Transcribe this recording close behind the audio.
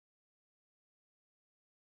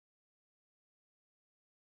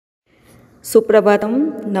સુપ્રભાતમ,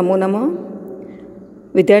 નમો નમઃ.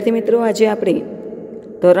 વિદ્યાર્થી મિત્રો, આજે આપણે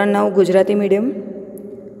ધોરણ 9 ગુજરાતી મીડિયમ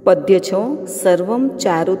પદ્ય 6 સર્વમ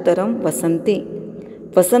ચારુતરમ વસંતી,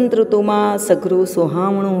 વસંત ઋતુમાં સઘરું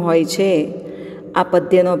સોહામણું હોય છે, આ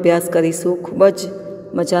પદ્યનો અભ્યાસ કરીશું. ખૂબ જ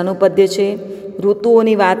મજાનું પદ્ય છે.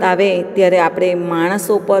 ઋતુઓની વાત આવે ત્યારે આપણે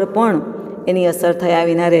માણસો પર પણ એની અસર થયા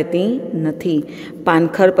વિના રહેતી નથી.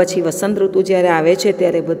 પાનખર પછી વસંત ઋતુ જ્યારે આવે છે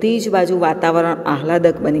ત્યારે બધી જ બાજુ વાતાવરણ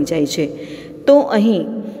આહલાદક બની જાય છે. તો અહીં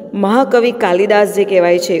મહાકવિ કાલિદાસ જે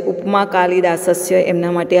કહેવાય છે, ઉપમા કાલિદાસસ્ય,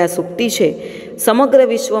 એમના માટે આ સૂક્તિ છે. સમગ્ર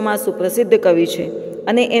વિશ્વમાં સુપ્રસિદ્ધ કવિ છે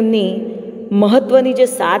અને એમની મહત્ત્વની જે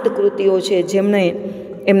 7 કૃતિઓ છે જેમણે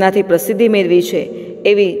એમનાથી પ્રસિદ્ધિ મેળવી છે,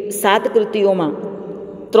 એવી 7 કૃતિઓમાં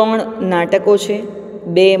 3 નાટકો છે,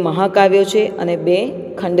 2 મહાકાવ્યો છે અને 2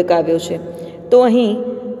 ખંડકાવ્યો છે. તો અહીં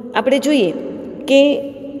આપણે જોઈએ કે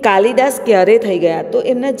કાલિદાસ ક્યારે થઈ ગયા, તો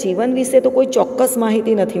એમના જીવન વિશે તો કોઈ ચોક્કસ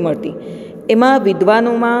માહિતી નથી મળતી. એમાં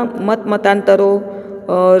વિદ્વાનોમાં મતાંતરો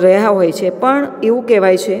રહ્યા હોય છે, પણ એવું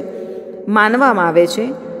કહેવાય છે, માનવામાં આવે છે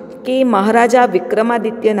કે મહારાજા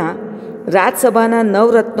વિક્રમાદિત્યના રાજસભાના 9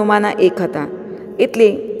 રત્નોમાંના એક હતા. એટલે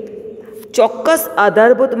ચોક્કસ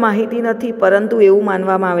આધારભૂત માહિતી નથી, પરંતુ એવું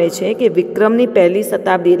માનવામાં આવે છે કે વિક્રમની પહેલી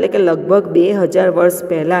શતાબ્દી એટલે કે લગભગ 2000 વર્ષ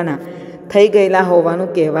પહેલાંના થઈ ગયેલા હોવાનું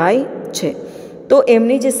કહેવાય છે. તો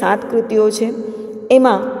એમની જે 7 કૃતિઓ છે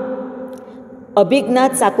એમાં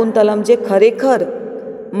અભિજ્ઞાત શાકુંતલમ, જે ખરેખર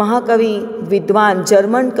મહાકવિ વિદ્વાન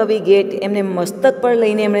જર્મન કવિ ગેટ એમને મસ્તક પર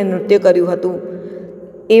લઈને એમણે નૃત્ય કર્યું હતું,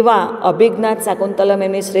 એવા અભિજ્ઞાત શાકુંતલમ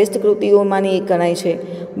એમની શ્રેષ્ઠ કૃતિઓમાંની એક ગણાય છે.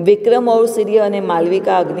 વિક્રમ ઔરસૂર્ય અને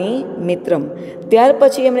માલવિકા અગ્નિ મિત્રમ. ત્યાર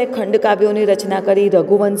પછી એમણે ખંડકાવ્યોની રચના કરી,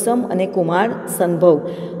 રઘુવંશમ અને કુમાર સંભવ.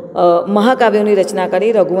 મહાકાવ્યોની રચના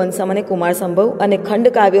કરી, રઘુવંશમ અને કુમાર સંભવ, અને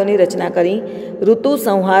ખંડકાવ્યોની રચના કરી, ઋતુ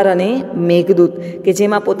સંહાર અને મેઘદૂત, કે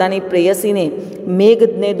જેમાં પોતાની પ્રેયસીને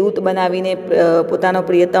મેઘને દૂત બનાવીને પોતાનો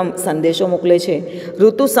પ્રિયતમ સંદેશો મોકલે છે.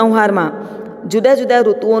 ઋતુ સંહારમાં જુદા જુદા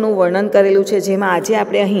ઋતુઓનું વર્ણન કરેલું છે, જેમાં આજે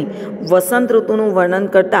આપણે અહીં વસંત ઋતુનું વર્ણન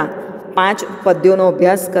કરતાં 5 પદ્યોનો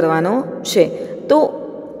અભ્યાસ કરવાનો છે. તો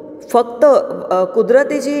ફક્ત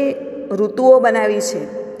કુદરતે જે ઋતુઓ બનાવી છે,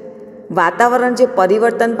 વાતાવરણ જે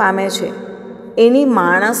પરિવર્તન પામે છે, એની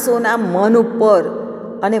માણસોના મન ઉપર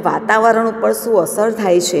અને વાતાવરણ ઉપર શું અસર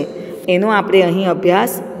થાય છે એનો આપણે અહીં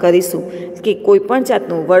અભ્યાસ કરીશું. કે કોઈ પણ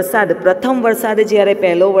જાતનું વરસાદ, પ્રથમ વરસાદ જ્યારે,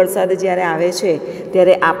 પહેલો વરસાદ જ્યારે આવે છે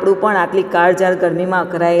ત્યારે આપણું પણ આટલી કાળઝાળ ગરમીમાં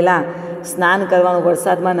અકળાયેલા સ્નાન કરવાનું,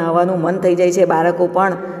 વરસાદમાં નહાવાનું મન થઈ જાય છે. બાળકો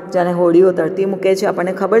પણ જાણે હોડીઓ તરતી મૂકે છે,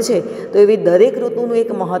 આપણને ખબર છે. તો એવી દરેક ઋતુનું એક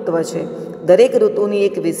મહત્ત્વ છે, દરેક ઋતુની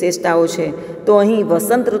એક વિશેષતાઓ છે. તો અહીં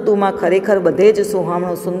વસંત ઋતુમાં ખરેખર બધે જ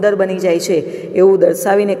સોહામણું સુંદર બની જાય છે એવું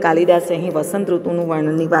દર્શાવીને કાલિદાસે અહીં વસંત ઋતુનું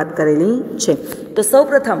વર્ણનની વાત કરેલી છે. તો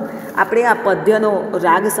સૌપ્રથમ આપણે આ પદ્યનો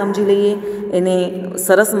રાગ સમજી લઈએ, એને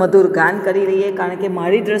સરસ મધુર ગાન કરી લઈએ. કારણ કે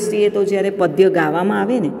મારી દૃષ્ટિએ તો જ્યારે પદ્ય ગાવામાં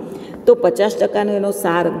આવે ને તો 50% એનો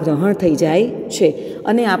સાર ગ્રહણ થઈ જાય છે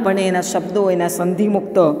અને આપણને એના શબ્દો, એના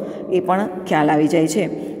સંધિમુક્ત એ પણ ખ્યાલ આવી જાય છે.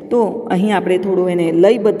 તો અહીં આપણે થોડું એને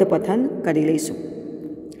લયબદ્ધ પઠન કરી લઈશું.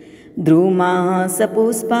 ધ્રુમા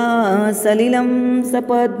સપુષ્પા સલિલમ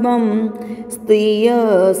સપદ્મમ સ્ત્રીય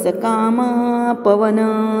સકામા પવન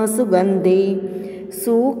સુગંધી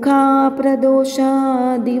સુખા પ્રદોષા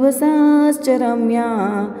દિવસાશ્ચ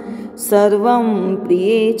રમ્યા સર્વં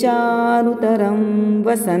પ્રિયે ચારુતરમ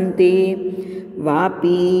વસંતે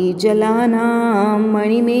વાપી જલાનાં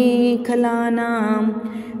મણિમેખલાનાં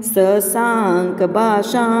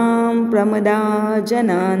સશાંકભાષાં પ્રમદા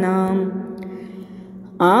જનાનાં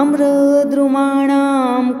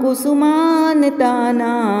આમ્રદ્રુમાણાં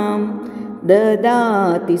કુસુમાનતાનાં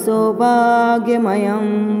દદાતિ સૌભાગ્યમયં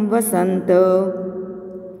વસંત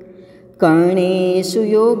કર્ણેષુ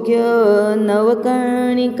યોગ્ય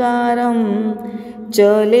નવકર્ણિકારં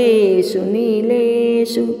ચલેષુ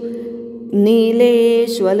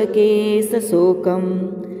નીલેષ્વલકેશશોકં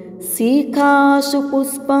શિખાસુ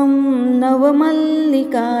પુષ્પં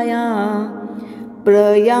નવમલ્લિકાયા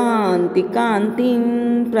પ્રયાન્તિ કાંતિં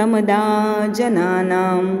પ્રમદા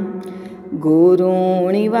જનાનાં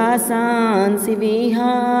ગોરુણિવાસાંસि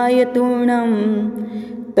વિહાય તૂર્ણં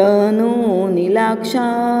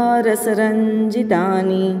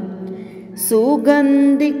તનૂનિલાક્ષારસરંજિતાની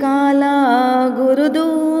સુગંધિકાલા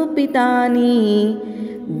ગુરુદૂપિતાની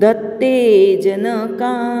દત્તે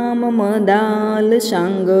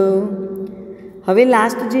જનકામમદાલશાંગ. હવે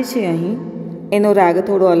લાસ્ટ જે છે અહીં એનો રાગ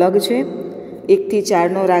થોડો અલગ છે. 1 થી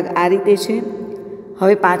 4નો રાગ આ રીતે છે.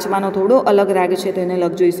 હવે 5માનો થોડો અલગ રાગ છે, તો એને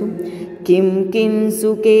લગ જોઈશું. કિમ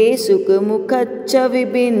કિંસુકે સુકમુખચ્છ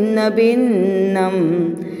વિભિન્ન ભિન્નમ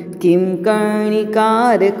किं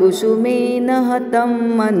कर्णिकार कुसुमेन हतं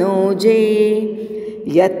मनोजे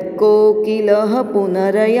યત્કોકિલઃ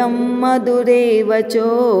પુનરયં મધુરેવ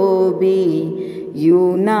ચોભી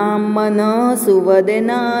યુનામ મન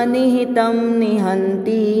સુવદના નિહિતમ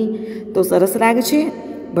નિહંતી. તો સરસ રાગ છે,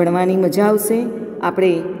 ભણવાની મજા આવશે.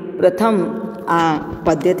 આપણે પ્રથમ આ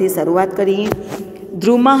પદ્યથી શરૂઆત કરીએ.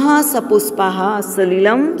 દ્રુમઃ સપુષ્પાઃ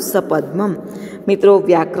સલિલમ સપદ્મમ. મિત્રો,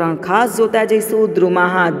 વ્યાકરણ ખાસ જોતા જઈશું.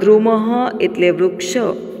 દ્રુમઃ, દ્રુમઃ એટલે વૃક્ષ.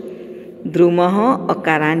 દ્રુમઃ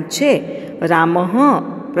અકારાંત છે. રામઃ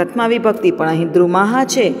પ્રથમા વિભક્તિ, પણ અહીં દ્રુમઃ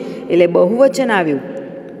છે એટલે બહુવચન આવ્યું.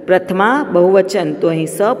 પ્રથમા બહુવચન, તો અહીં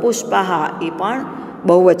સપુષ્પાઃ એ પણ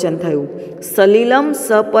બહુવચન થયું. સલિલમ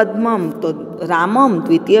સપદ્મમ, તો રામમ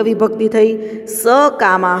દ્વિતીય વિભક્તિ થઈ.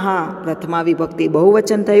 સકામાઃ પ્રથમા વિભક્તિ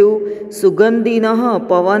બહુવચન થયું. સુગંધિનઃ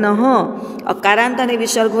પવનઃ અકારાંત અને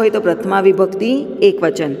વિસર્ગ હોય તો પ્રથમા વિભક્તિ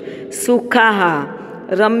એકવચન. સુખાઃ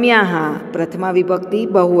રમ્યાઃ પ્રથમા વિભક્તિ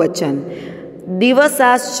બહુવચન.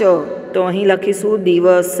 દિવસાશ્ચ, તો અહીં લખીશું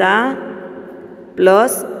દિવસા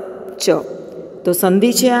પ્લસ ચ, તો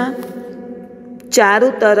સંધિ છે આ.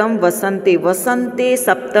 ચારુતરમ વસંતે, વસંતે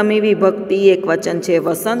સપ્તમી વિભક્તિ એક વચન છે.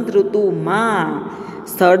 વસંત ઋતુમાં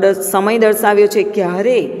સ્થળ સમય દર્શાવ્યો છે.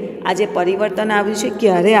 ક્યારે આ જે પરિવર્તન આવ્યું છે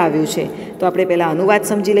ક્યારે આવ્યું છે, તો આપણે પહેલાં અનુવાદ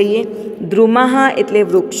સમજી લઈએ. દ્રુમઃ એટલે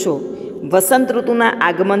વૃક્ષો. વસંત ઋતુના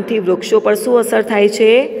આગમનથી વૃક્ષો પર શું અસર થાય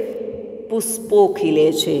છે? પુષ્પો ખીલે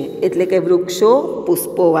છે, એટલે કે વૃક્ષો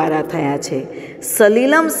પુષ્પોવાળા થયા છે.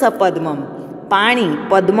 સલિલમ સપદ્મમ, પાણી,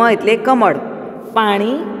 પદ્મ એટલે કમળ,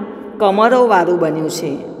 પાણી કમળોવાળું બન્યું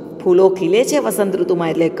છે. ફૂલો ખીલે છે વસંત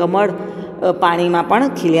ઋતુમાં, એટલે કમળ પાણીમાં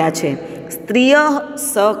પણ ખીલ્યા છે. સ્ત્રીય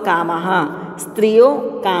સકામાઃ, સ્ત્રીઓ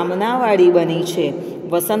કામનાવાળી બની છે.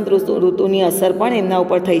 વસંત ઋતુની અસર પણ એમના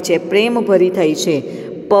ઉપર થઈ છે, પ્રેમ ભરી થઈ છે.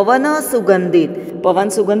 પવન સુગંધિત, પવન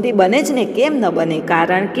સુગંધી બને જ ને, કેમ ન બને?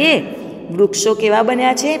 કારણ કે વૃક્ષો કેવા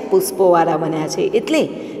બન્યા છે? પુષ્પોવાળા બન્યા છે. એટલે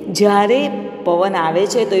જ્યારે પવન આવે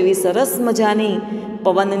છે તો એવી સરસ મજાની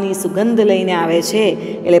પવનની સુગંધ લઈને આવે છે,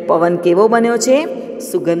 એટલે પવન કેવો બન્યો છે?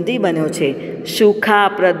 સુગંધી બન્યો છે. સુખા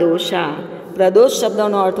પ્રદોષા, પ્રદોષ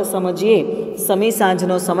શબ્દનો અર્થ સમજીએ. સમી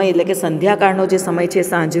સાંજનો સમય, એટલે કે સંધ્યાકાળનો જે સમય છે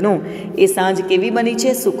સાંજનો, એ સાંજ કેવી બની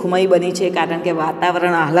છે? સુખમય બની છે, કારણ કે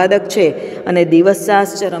વાતાવરણ આહલાદક છે. અને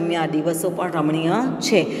દિવસાશ્ચ રમ્યા, દિવસો પણ રમણીય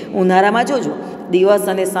છે. ઉનાળામાં જોજો દિવસ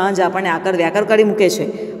અને સાંજ આપણને આકર વ્યાકર કરી મૂકે છે,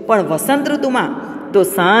 પણ વસંત ઋતુમાં તો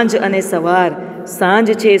સાંજ અને સવાર, સાંજ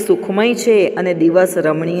છે સુખમય છે અને દિવસ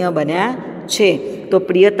રમણીય બન્યા છે. તો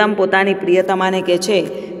પ્રિયતમ પોતાની પ્રિયતમાને કહે છે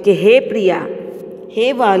કે હે પ્રિયા, હે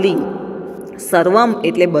વાલી, સર્વમ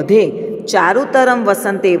એટલે બધે, ચારુતરમ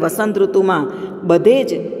વસંતે વસંત ઋતુમાં બધે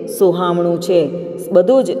જ સોહામણું છે,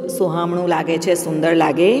 બધું જ સોહામણું લાગે છે, સુંદર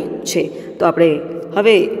લાગે છે. તો આપણે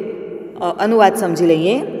હવે અનુવાદ સમજી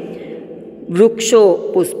લઈએ. વૃક્ષો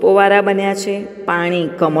પુષ્પોવાળા બન્યા છે, પાણી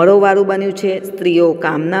કમળોવાળું બન્યું છે, સ્ત્રીઓ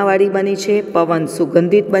કામનાવાળી બની છે, પવન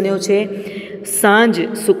સુગંધિત બન્યો છે, સાંજ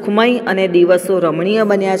સુખમય અને દિવસો રમણીય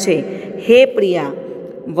બન્યા છે. હે પ્રિયા,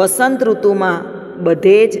 વસંત ઋતુમાં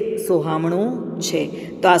બધે જ સોહામણું છે.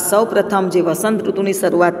 તો આ સૌ પ્રથમ જે વસંત ઋતુની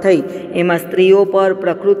શરૂઆત થઈ એમાં સ્ત્રીઓ પર,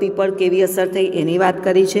 પ્રકૃતિ પર કેવી અસર થઈ એની વાત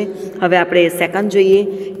કરી છે. હવે આપણે સેકન્ડ જોઈએ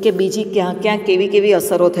કે બીજી ક્યાં ક્યાં કેવી કેવી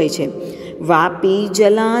અસરો થઈ છે. વાપી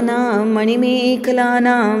જલાનામ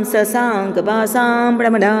મણિમેખલાનામ શશાંક ભાસામ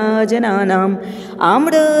પ્રમદાજનાનામ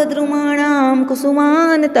આમ્રદ્રુમાણામ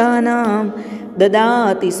કુસુમાનતાનામ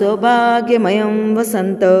દદાતિ સૌભાગ્યમયમ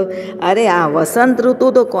વસંત. અરે આ વસંત ઋતુ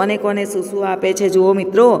તો કોને કોને શું શું આપે છે જુઓ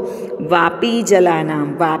મિત્રો. વાપી જલાનામ,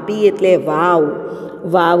 વાપી એટલે વાવ,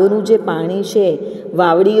 વાવનું જે પાણી છે,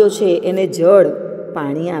 વાવડીઓ છે એને જળ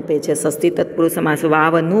પાણી આપે છે. ષષ્ઠી તત્પુરુષ સમાસ,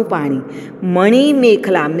 વાવનું પાણી. મણિ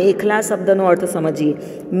મેખલા, મેખલા શબ્દનો અર્થ સમજીએ.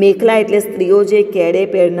 મેખલા એટલે સ્ત્રીઓ જે કેળે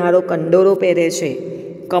પહેરનારો કંડોરો પહેરે છે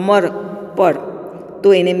કમર પર, તો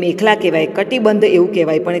એને મેખલા કહેવાય. કટિબંધ એવું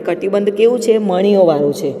કહેવાય, પણ એ કટિબંધ કેવું છે?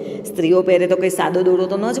 મણીઓવાળું છે. સ્ત્રીઓ પહેરે તો કંઈ સાદો દોરો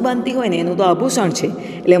તો ન જ બાંધતી હોય ને, એનું તો આભૂષણ છે.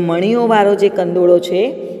 એટલે મણીઓવાળો જે કંદોળો છે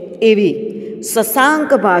એવી. શશાંક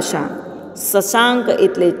ભાષા, શશાંક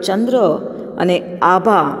એટલે ચંદ્ર અને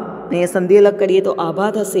આભા, અહીંયા સંધિ અલગ કરીએ તો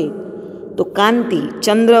આભા થશે, તો કાંતિ,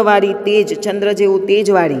 ચંદ્રવાળી તેજ, ચંદ્ર જેવું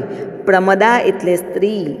તેજવાળી. પ્રમદા એટલે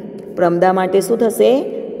સ્ત્રી, પ્રમદા માટે શું થશે?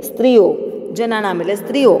 સ્ત્રીઓ. જનાનામ એટલે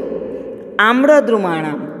સ્ત્રીઓ.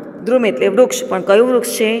 આમ્રદ્રુમાણામ, દ્રુમ એટલે વૃક્ષ, પણ કયું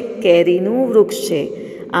વૃક્ષ છે? કેરીનું વૃક્ષ છે,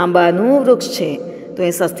 આંબાનું વૃક્ષ છે. તો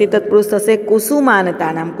એ ષષ્ઠી તત્પુરુષ થશે.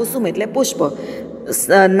 કુસુમાનતા નામ, કુસુમ એટલે પુષ્પ,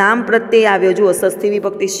 નામ પ્રત્યે આવ્યો જુઓ, ષષ્ઠી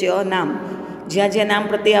વિભક્તિ શ નામ. જ્યાં જ્યાં નામ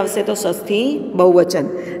પ્રત્યય આવશે તો ષષ્ઠી બહુવચન.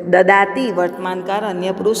 દદાતી વર્તમાનકાળ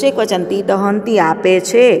અન્ય પુરુષ એકવચન. તી દહંતી આપે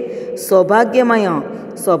છે. સૌભાગ્યમય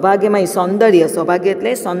સૌભાગ્યમય સૌંદર્ય, સૌભાગ્ય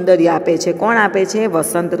એટલે સૌંદર્ય આપે છે. કોણ આપે છે?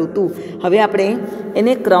 વસંત ઋતુ. હવે આપણે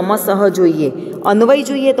એને ક્રમશઃ જોઈએ. અન્વય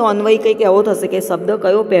જોઈએ તો અન્વય કંઈક એવો થશે કે શબ્દ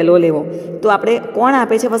કયો પહેલો લેવો. તો આપણે કોણ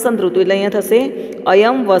આપે છે? વસંત ઋતુ. એટલે અહીંયા થશે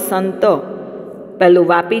અયમ વસંત. પહેલું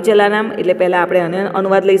વાપી જલાનામ, એટલે પહેલાં આપણે આને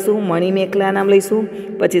અનુવાદ લઈશું. મણિમેખલા નામ લઈશું,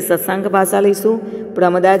 પછી સત્સંગ ભાષા લઈશું,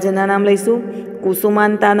 પ્રમદા જના નામ લઈશું,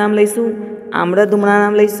 કુસુમાંતા નામ લઈશું, આમ્રધુમણા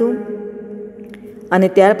નામ લઈશું, અને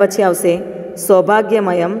ત્યાર પછી આવશે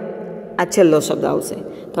સૌભાગ્યમયમ. આ છેલ્લો શબ્દ આવશે.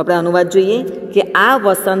 તો આપણે અનુવાદ જોઈએ કે આ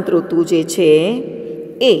વસંત ઋતુ જે છે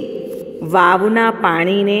એ વાવના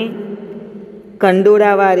પાણીને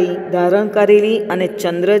કંડોળાવાળી, ધારણ કરેલી અને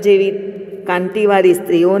ચંદ્ર જેવી કાંતિવાળી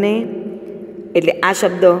સ્ત્રીઓને, એટલે આ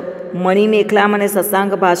શબ્દ મણિમેખલામ અને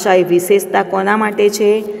સત્સાંગ ભાષા એ વિશેષતા કોના માટે છે?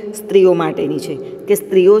 સ્ત્રીઓ માટેની છે. કે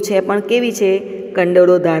સ્ત્રીઓ છે પણ કેવી છે?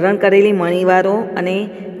 કંડોળો ધારણ કરેલી, મણિવારો અને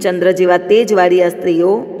ચંદ્ર જેવા તેજવાળી આ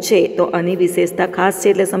સ્ત્રીઓ છે. તો આની વિશેષતા ખાસ છે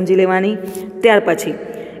એટલે સમજી લેવાની. ત્યાર પછી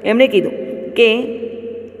એમણે કીધું કે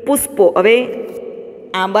પુષ્પો, હવે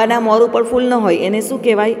આંબાના મોર ઉપર ફૂલ ન હોય એને શું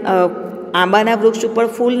કહેવાય? આંબાના વૃક્ષ ઉપર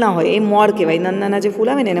ફૂલ ના હોય એ મોર કહેવાય. નાના જે ફૂલ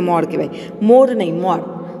આવે ને એને મોર કહેવાય. મોર નહીં, મોર.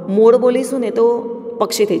 મોર બોલીશું ને તો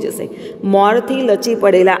પક્ષી થઈ જશે. મોરથી લચી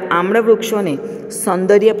પડેલા આમ્ર વૃક્ષોને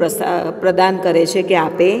સૌંદર્ય પ્રદાન કરે છે કે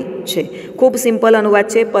આપે છે. ખૂબ સિમ્પલ અનુવાદ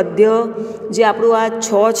છે. પદ્ય જે આપણું આ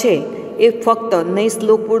 6 છે એ ફક્ત નહીં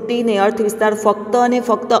શ્લોક પૂર્તિ નહીં અર્થ વિસ્તાર, ફક્ત અને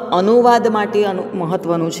ફક્ત અનુવાદ માટે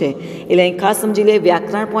મહત્ત્વનું છે. એટલે અહીં ખાસ સમજી લે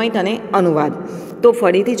વ્યાકરણ પોઈન્ટ અને અનુવાદ. તો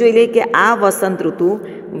ફરીથી જોઈ લઈએ કે આ વસંત ઋતુ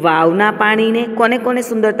વાવના પાણીને કોને કોને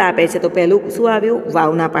સુંદરતા આપે છે? તો પહેલું શું આવ્યું?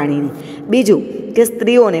 વાવના પાણીને. બીજું કે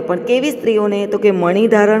સ્ત્રીઓને, પણ કેવી સ્ત્રીઓને? તો કે મણિ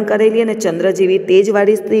ધારણ કરેલી અને ચંદ્ર જેવી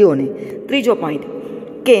તેજવાળી સ્ત્રીઓને. ત્રીજો પોઈન્ટ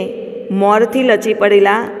કે મોરથી લચી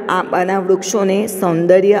પડેલા આંબાના વૃક્ષોને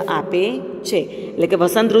સૌંદર્ય આપે છે. એટલે કે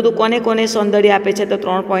વસંત ઋતુ કોને કોને સૌંદર્ય આપે છે? તો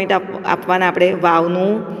 3 પોઈન્ટ આપવાના આપણે.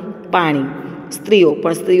 વાવનું પાણી, સ્ત્રીઓ,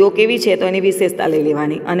 પણ સ્ત્રીઓ કેવી છે તો એની વિશેષતા લઈ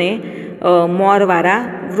લેવાની, અને મોરવાળા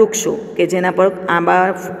વૃક્ષો કે જેના પર આંબા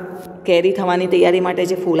કેરી થવાની તૈયારી માટે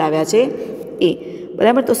જે ફૂલ આવ્યા છે એ.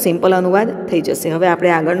 બરાબર. તો સિમ્પલ અનુવાદ થઈ જશે. હવે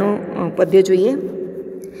આપણે આગળનું પદ્ય જોઈએ.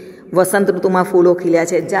 વસંત ઋતુમાં ફૂલો ખીલ્યા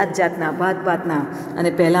છે જાત જાતના, ભાત ભાતના, અને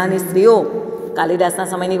પહેલાંની સ્ત્રીઓ કાલિદાસના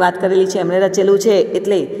સમયની વાત કરેલી છે, એમણે રચેલું છે.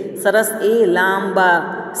 એટલે સરસ એ લાંબા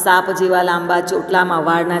સાપ જેવા લાંબા ચોટલામાં,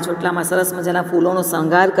 વાળના ચોટલામાં સરસ મજાના ફૂલોનો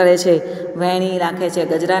શણગાર કરે છે. વહેણી નાખે છે,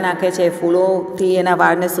 ગજરા નાખે છે, ફૂલોથી એના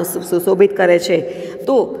વાળને સુશોભિત કરે છે.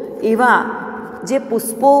 તો એવા જે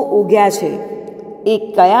પુષ્પો ઉગ્યા છે એ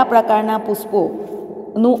કયા પ્રકારના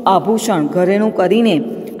પુષ્પોનું આભૂષણ ઘરેણું કરીને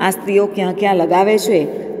આ સ્ત્રીઓ ક્યાં ક્યાં લગાવે છે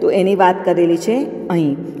તો એની વાત કરેલી છે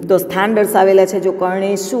અહીં. તો સ્થાન દર્શાવેલા છે. જો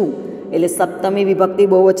કર્ણેશુ એટલે સપ્તમી વિભક્તિ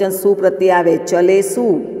બહુવચન સુ પ્રત્યે આવે. ચલેસુ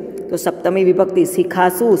તો સપ્તમી વિભક્તિ.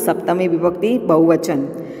 શિખાસુ સપ્તમી વિભક્તિ બહુવચન.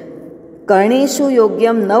 કર્ણેશુ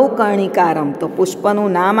યોગ્યમ નવકર્ણિકારમ, તો પુષ્પનું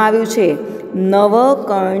નામ આવ્યું છે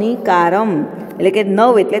નવકર્ણિકારમ, એટલે કે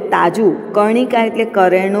નવ એટલે તાજું, કર્ણિકા એટલે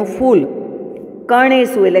કરેણનું ફૂલ,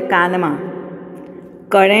 કર્ણેશુ એટલે કાનમાં.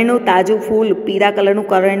 કરેણનું તાજું ફૂલ, પીળા કલરનું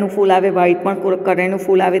કરેણનું ફૂલ આવે, વ્હાઈટ પણ કરેણનું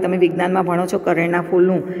ફૂલ આવે. તમે વિજ્ઞાનમાં ભણો છો કરેણના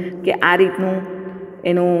ફૂલનું કે આ રીતનું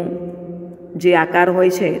એનું જે આકાર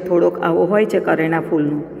હોય છે થોડોક આવો હોય છે કરેણના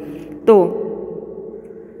ફૂલનું. તો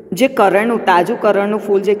જે કરણનું તાજું કરણનું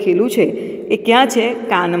ફૂલ જે ખીલું છે એ ક્યાં છે?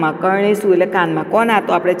 કાનમાં. કર્ણેશુ એટલે કાનમાં. કોના?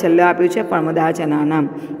 તો આપણે છેલ્લે આપ્યું છે પ્રમદાજના નામ.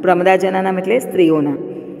 પ્રમદાજના નામ એટલે સ્ત્રીઓના.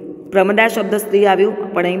 પ્રમદા શબ્દ સ્ત્રી આવ્યું,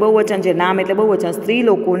 પણ અહીં બહુવચન છે. નામ એટલે બહુવચન. સ્ત્રી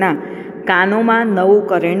લોકોના કાનોમાં નવું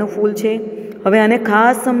કરેણનું ફૂલ છે. હવે આને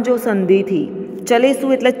ખાસ સમજો સંધિથી. ચલેસુ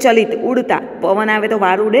એટલે ચલિત, ઉડતા. પવન આવે તો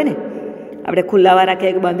વાર ઉડે ને. આપણે ખુલ્લાવા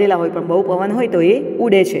રાખીએ કે બાંધેલા હોય પણ બહુ પવન હોય તો એ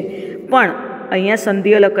ઉડે છે. પણ અહીંયા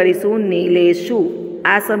સંધિ અલગ કરીશું. નીલેશુ,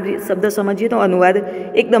 આ શબ્દ સમજીએ તો અનુવાદ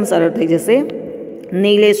એકદમ સરળ થઈ જશે.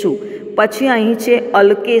 નીલેશુ. પછી અહીં છે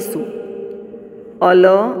અલકેશુ,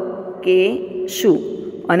 અલકેશુ,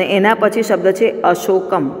 અને એના પછી શબ્દ છે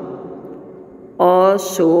અશોકમ,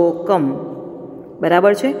 અશોકમ.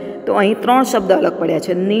 બરાબર છે. તો અહીં 3 શબ્દ અલગ પડ્યા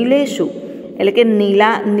છે. નીલેશુ એટલે કે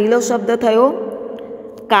નીલા, નીલો શબ્દ થયો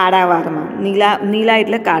કાળા વારમાં. નીલા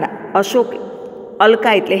એટલે કાળા. અશોક,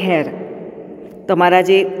 અલકા એટલે હેર, તમારા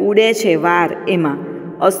જે ઉડે છે વાર એમાં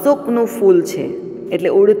અશોકનું ફૂલ છે. એટલે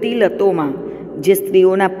ઉડતી લતોમાં જે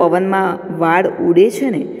સ્ત્રીઓના પવનમાં વાળ ઉડે છે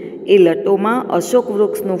ને એ લટોમાં અશોક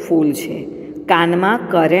વૃક્ષનું ફૂલ છે. કાનમાં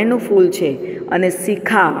કરેણનું ફૂલ છે. અને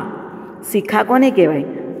શિખા, શિખા કોને કહેવાય?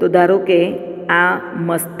 તો ધારો કે આ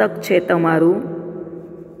મસ્તક છે તમારું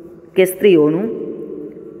કે સ્ત્રીઓનું,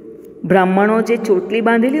 બ્રાહ્મણો જે ચોટલી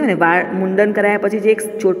બાંધેલી હોય ને, વાળ મુંડન કરાયા પછી જે એક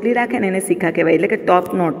ચોટલી રાખે ને એને શિખા કહેવાય. એટલે કે ટોપ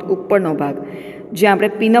નોટ, ઉપરનો ભાગ, જે આપણે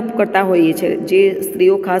પિનઅપ કરતા હોઈએ છીએ, જે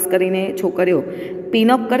સ્ત્રીઓ ખાસ કરીને છોકરીઓ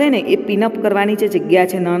પિનઅપ કરે ને, એ પિનઅપ કરવાની જે જગ્યા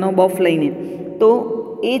છે નાનો બફ લઈને, તો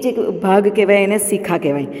એ જે ભાગ કહેવાય એને શિખા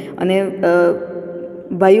કહેવાય. અને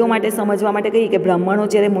ભાઈઓ માટે સમજવા માટે કહીએ કે બ્રાહ્મણો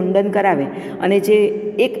જ્યારે મુંડન કરાવે અને જે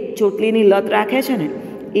એક ચોટલીની લત રાખે છે ને,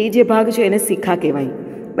 એ જે ભાગ છે એને શિખા કહેવાય.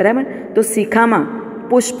 બરાબર. તો શિખામાં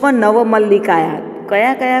પુષ્પ નવમલ્લિકાયા,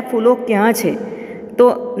 કયા કયા ફૂલો ક્યાં છે? તો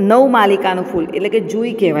નવમાલિકાનું ફૂલ એટલે કે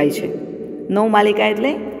જુઈ કહેવાય છે. નવમાલિકા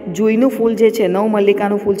એટલે જુઈનું ફૂલ જે છે,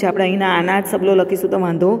 નવમલ્લિકાનું ફૂલ છે. આપણે અહીંના આના જ શબ્દો લખીશું તો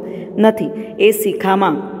વાંધો નથી. એ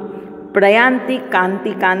શિખામાં પ્રયાંતિ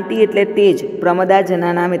કાંતિ, કાંતિ એટલે તેજ, પ્રમદા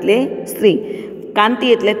જનાનામ એટલે સ્ત્રી,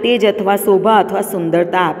 કાંતિ એટલે તેજ અથવા શોભા અથવા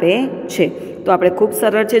સુંદરતા આપે છે. તો આપણે ખૂબ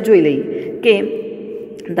સરળ છે, જોઈ લઈએ કે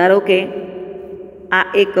ધારો કે આ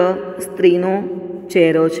એક સ્ત્રીનો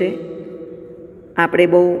ચહેરો છે. આપણે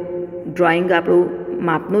બહુ ડ્રોઈંગ આપણું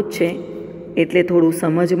માપનું જ છે એટલે થોડું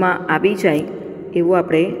સમજમાં આવી જાય એવું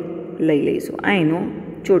આપણે લઈ લઈશું. આ એનો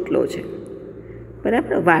ચોટલો છે.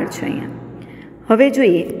 બરાબર, વાળ છે અહીંયા. હવે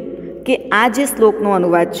જોઈએ કે આ જે શ્લોકનો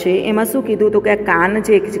અનુવાદ છે એમાં શું કીધું? તો કે આ કાન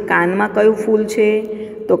છે, કાનમાં કયું ફૂલ છે?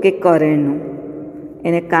 તો કે કરેણનું.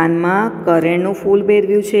 એને કાનમાં કરેણનું ફૂલ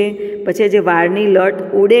બેરવ્યું છે. પછી જે વાળની લટ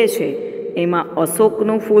ઉડે છે એમાં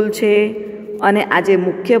અશોકનું ફૂલ છે. અને આ જે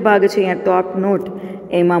મુખ્ય ભાગ છે અહીંયા ટોપ નોટ,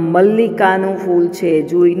 એમાં મલ્લિકાનું ફૂલ છે,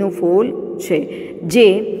 જુઈનું ફૂલ છે, જે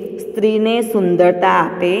સ્ત્રીને સુંદરતા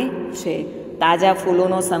આપે છે. તાજા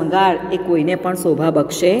ફૂલોનો શણગાર એ કોઈને પણ શોભા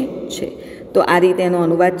બક્ષે છે. તો આ રીતે એનો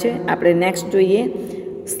અનુવાદ છે. આપણે નેક્સ્ટ જોઈએ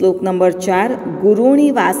શ્લોક નંબર 4.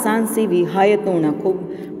 ગુરુણી વાસાંસી વિહાય તૂર્ણ. ખૂબ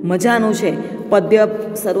મજાનું છે પદ્ય.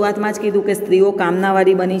 શરૂઆતમાં જ કીધું કે સ્ત્રીઓ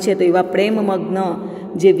કામનાવાળી બની છે, તો એવા પ્રેમમગ્ન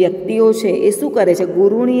જે વ્યક્તિઓ છે એ શું કરે છે?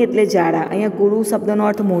 ગુરુણી એટલે જાડા. અહીંયા ગુરુ શબ્દનો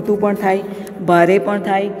અર્થ મોટું પણ થાય, ભારે પણ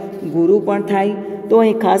થાય, ગુરુ પણ થાય. તો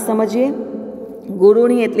અહીં ખાસ સમજીએ,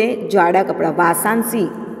 ગુરુણી એટલે જાડા કપડાં. વાસાંસી,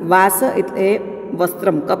 વાસ એટલે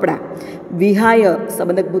વસ્ત્રમ, કપડાં. વિહાય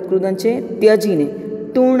સંબંધક ભૂતકૃદન છે, ત્યજીને.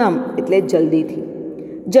 તૂર્ણમ એટલે જલ્દીથી,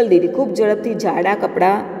 જલ્દીથી, ખૂબ ઝડપથી જાડા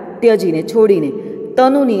કપડાં ત્યજીને, છોડીને.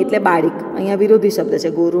 તનુની એટલે બારીક. અહીંયા વિરોધી શબ્દ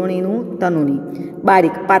છે, ગુરુણીનું તનુની,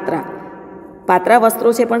 બારીક. પાત્રા, પાત્રા વસ્ત્રો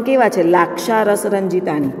છે પણ કેવા છે? લાક્ષા રસ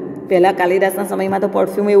રંજિતાની. પહેલાં કાલિદાસના સમયમાં તો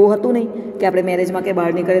પરફ્યુમ એવું હતું નહીં કે આપણે મેરેજમાં કે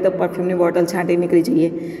બહાર નીકળીએ તો પરફ્યુમની બોટલ છાંટી નીકળી જઈએ.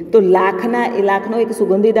 તો લાખનો એક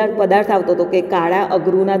સુગંધીદાર પદાર્થ આવતો હતો કે કાળા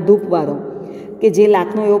અગરુના ધૂપવાળો, કે જે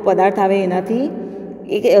લાખનો એવો પદાર્થ આવે એનાથી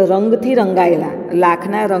એક રંગથી રંગાયેલા,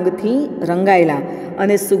 લાખના રંગથી રંગાયેલા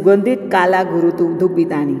અને સુગંધિત કાલા ગુરુ ધૂપ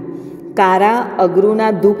પીતાની. કાળા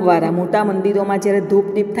અગરુના ધૂપવાળા. મોટા મંદિરોમાં જ્યારે ધૂપ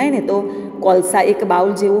દીપ થાય ને, તો કોલસા, એક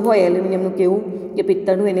બાઉલ જેવું હોય એલ્યુમિનિયમનું કેવું કે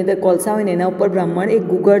પિત્તળનું, એની અંદર કોલસા હોય ને એના ઉપર બ્રાહ્મણ એક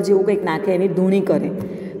ગુગળ જેવું કંઈક નાખે, એની ધૂણી કરે.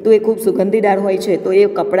 તો એ ખૂબ સુગંધીદાર હોય છે. તો એ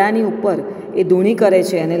કપડાની ઉપર એ ધૂણી કરે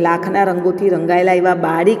છે અને લાખના રંગોથી રંગાયેલા એવા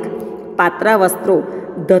બારીક પાત્રા વસ્ત્રો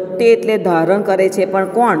ધત્તે એટલે ધારણ કરે છે. પણ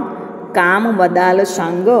કોણ? કામ વદાલ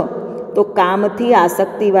શાંગ. તો કામથી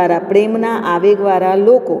આસક્તિવાળા, પ્રેમના આવેગવાળા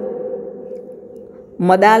લોકો.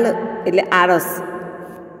 મદાલ એટલે આળસ,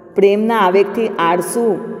 પ્રેમના આવેગથી આળસુ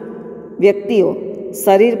વ્યક્તિઓ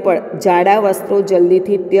શરીર પર જાડા વસ્ત્રો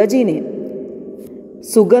જલ્દીથી ત્યજીને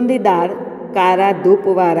સુગંધીદાર કાળા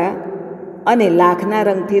ધૂપવાળા અને લાખના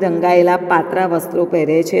રંગથી રંગાયેલા પાત્રા વસ્ત્રો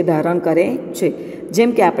પહેરે છે, ધારણ કરે છે. જેમ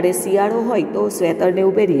કે આપણે શિયાળો હોય તો સ્વેટર ને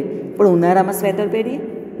એવું પહેરીએ, પણ ઉનાળામાં સ્વેટર પહેરીએ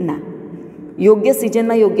ના. યોગ્ય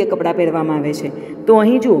સિઝનમાં યોગ્ય કપડાં પહેરવામાં આવે છે. તો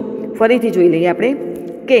અહીં જુઓ, ફરીથી જોઈ લઈએ આપણે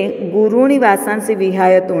કે ગુરુણી વાસાંસી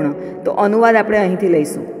વિહાય તૂર્ણ. તો અનુવાદ આપણે અહીંથી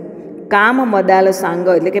લઈશું. કામ મદાલ સાંગ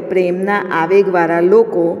એટલે કે પ્રેમના આવેગવાળા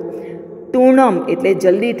લોકો. તૂર્ણમ એટલે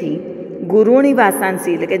જલ્દીથી. ગુરુણી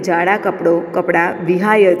વાસાંસી એટલે કે જાડા કપડાં.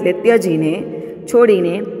 વિહાય એટલે ત્યજીને,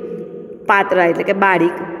 છોડીને. પાત્રા એટલે કે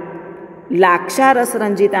બારીક. લાક્ષા રસ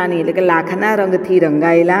રંજિતાની એટલે કે લાખના રંગથી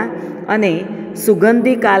રંગાયેલા. અને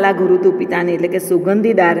સુગંધી કાલા ગુરુતુ પિતાની એટલે કે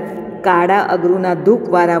સુગંધીદાર કાળા અગરુના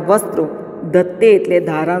ધૂપવાળા વસ્ત્રો ધત્તે એટલે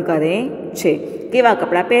ધારણ કરે છે. કેવા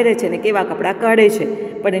કપડાં પહેરે છે ને કેવા કપડાં કાઢે છે,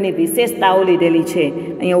 પણ એની વિશેષતાઓ લીધેલી છે.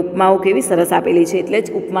 અહીંયા ઉપમાઓ કેવી સરસ આપેલી છે, એટલે જ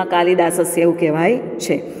ઉપમા કાલિદાસસ્ય એવું કહેવાય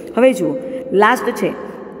છે. હવે જુઓ, લાસ્ટ છે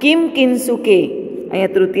કિમ કિન્સુકે.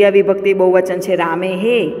 અહીંયા તૃતીય વિભક્તિ બહુવચન છે. રામે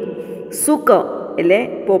હે. સુક એટલે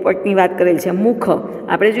પોપટની વાત કરેલ છે. મુખ,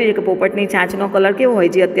 આપણે જોઈએ કે પોપટની ચાંચનો કલર કેવો હોય,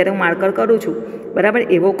 જે અત્યારે હું માર્કર કરું છું, બરાબર,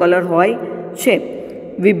 એવો કલર હોય છે.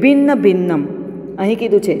 વિભિન્ન ભિન્નમ, અહીં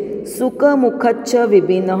કીધું છે સુક મુખચ્છ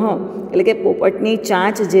વિભિન્ન, એટલે કે પોપટની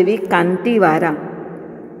ચાંચ જેવી કાંતિવાળા.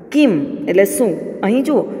 કિમ એટલે શું? અહીં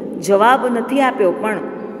જુઓ, જવાબ નથી આપ્યો, પણ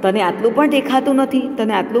તને આટલું પણ દેખાતું નથી,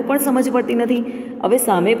 તને આટલું પણ સમજ પડતી નથી. હવે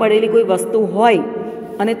સામે પડેલી કોઈ વસ્તુ હોય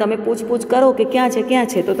અને તમે પૂછપૂછ કરો કે ક્યાં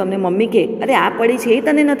છે, તો તમને મમ્મી કહે અરે આ પડી છે એ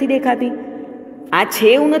તને નથી દેખાતી, આ છે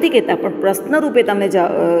એવું નથી કહેતા, પણ પ્રશ્ન રૂપે તમને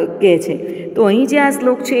કહે છે. તો અહીં જે આ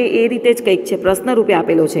શ્લોક છે એ રીતે જ કંઈક છે, પ્રશ્ન રૂપે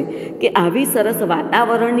આપેલો છે કે આવી સરસ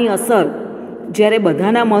વાતાવરણની અસર જ્યારે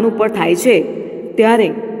બધાના મન ઉપર થાય છે ત્યારે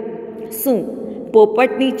શું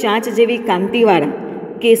પોપટની ચાંચ જેવી કાંતિવાળા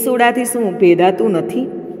કેસુડાથી શું ભેદાતું નથી?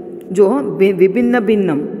 જો વિભિન્ન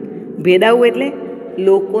ભિન્નમ, ભેદાવું એટલે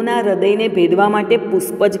લોકોના હૃદયને ભેદવા માટે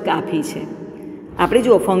પુષ્પ જ કાફી છે. આપણે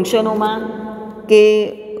જુઓ ફંક્શનોમાં કે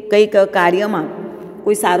કંઈક કાર્યમાં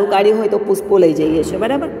કોઈ સારું કાર્ય હોય તો પુષ્પો લઈ જઈએ છીએ,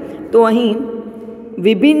 બરાબર? તો અહીં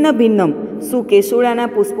વિભિન્ન ભિન્નમ, શું કેસુડાના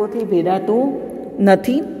પુષ્પોથી ભેદાતું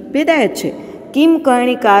નથી? ભેદાય જ છે. કિમ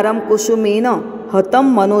કર્ણિકારમ કુસુમેન હતમ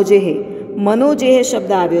મનોજેહે, મનોજેહે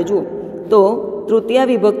શબ્દ આવ્યો જુઓ તો તૃતીય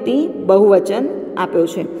વિભક્તિ બહુવચન આપ્યો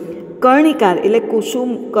છે. કર્ણિકાર એટલે કુસુમ,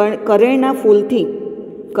 કરેણના ફૂલથી,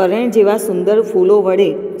 કરેણ જેવા સુંદર ફૂલો વડે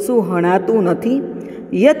શું હણાતું નથી?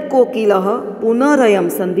 યત કોકિલઃ પુનરયમ,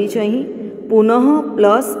 સંધિ છે અહીં, પુનઃ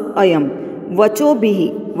પ્લસ અયમ, વચોભિ,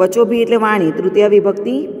 વચોભિ એટલે વાણી, તૃતીય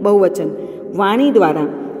વિભક્તિ બહુવચન, વાણી દ્વારા,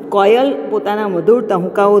 કોયલ પોતાના મધુર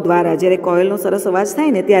ટહુકાઓ દ્વારા, જ્યારે કોયલનો સરસ અવાજ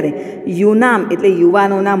થાય ને ત્યારે યુનામ એટલે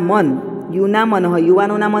યુવાનોના મન, યુનામન હોય,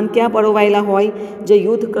 યુવાનોના મન ક્યાં પરોવાયેલા હોય? જે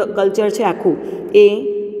યુથ કલ્ચર છે આખું એ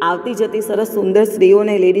આવતી જતી સરસ સુંદર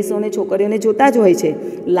સ્ત્રીઓને, લેડીઝોને, છોકરીઓને જોતા જ હોય છે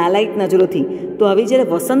લાલાયિત નજરોથી. તો હવે જ્યારે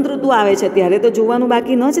વસંત ઋતુ આવે છે ત્યારે તો જોવાનું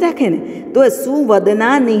બાકી ન જ રાખે ને. તો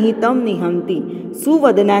સુવદના નિહિતમ નિહંતી,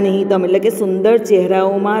 સુવદના નિહિતમ એટલે કે સુંદર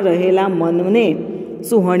ચહેરાઓમાં રહેલા મનને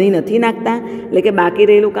શું હણી નથી નાખતા? એટલે કે બાકી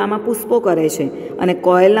રહેલું કામ આ પુષ્પો કરે છે, અને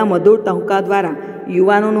કોયલના મધુર ટહુકા દ્વારા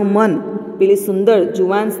યુવાનોનું મન પેલી સુંદર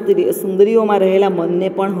જુવાન સુંદરીઓમાં રહેલા મનને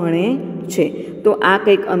પણ હણે છે. તો આ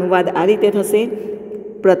કંઈક અનુવાદ આ રીતે થશે.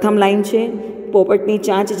 પ્રથમ લાઈન છે પોપટની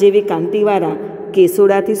ચાંચ જેવી કાંતિવાળા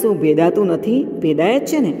કેસુડાથી શું ભેદાતું નથી? ભેદાય જ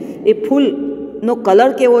છે ને. એ ફૂલનો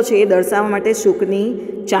કલર કેવો છે એ દર્શાવવા માટે શુકની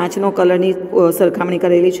ચાંચનો કલરની સરખામણી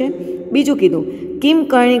કરેલી છે. બીજું કીધું કિમ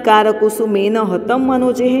કર્ણિકાર કુસુમેન હતમ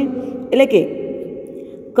મનોજેહે, એટલે કે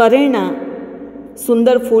કરેણના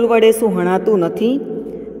સુંદર ફૂલ વડે શું હણાતું નથી?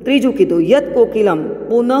 ત્રીજું કીધું યત કોકિલમ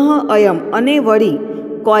પુનઃ અયમ, અને વળી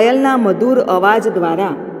કોયલના મધુર અવાજ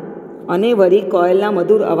દ્વારા, અને વળી કોયલના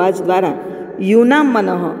મધુર અવાજ દ્વારા યુના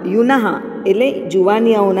મનઃ, યુનાહ એટલે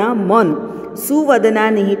જુવાનિયાઓના મન, સુવદના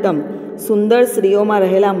નિહિતમ સુંદર સ્ત્રીઓમાં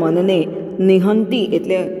રહેલા મનને, નિહંતી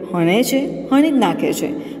એટલે હણે છે, હણી જ નાખે છે.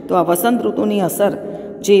 તો આ વસંત ઋતુની અસર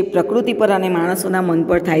જે પ્રકૃતિ પર અને માણસોના મન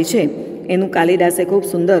પર થાય છે એનું કાલિદાસે ખૂબ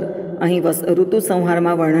સુંદર અહીં ઋતુ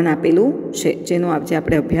સંહારમાં વર્ણન આપેલું છે, જેનો આજે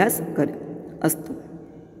આપણે અભ્યાસ કર્યો. અસ્તુ.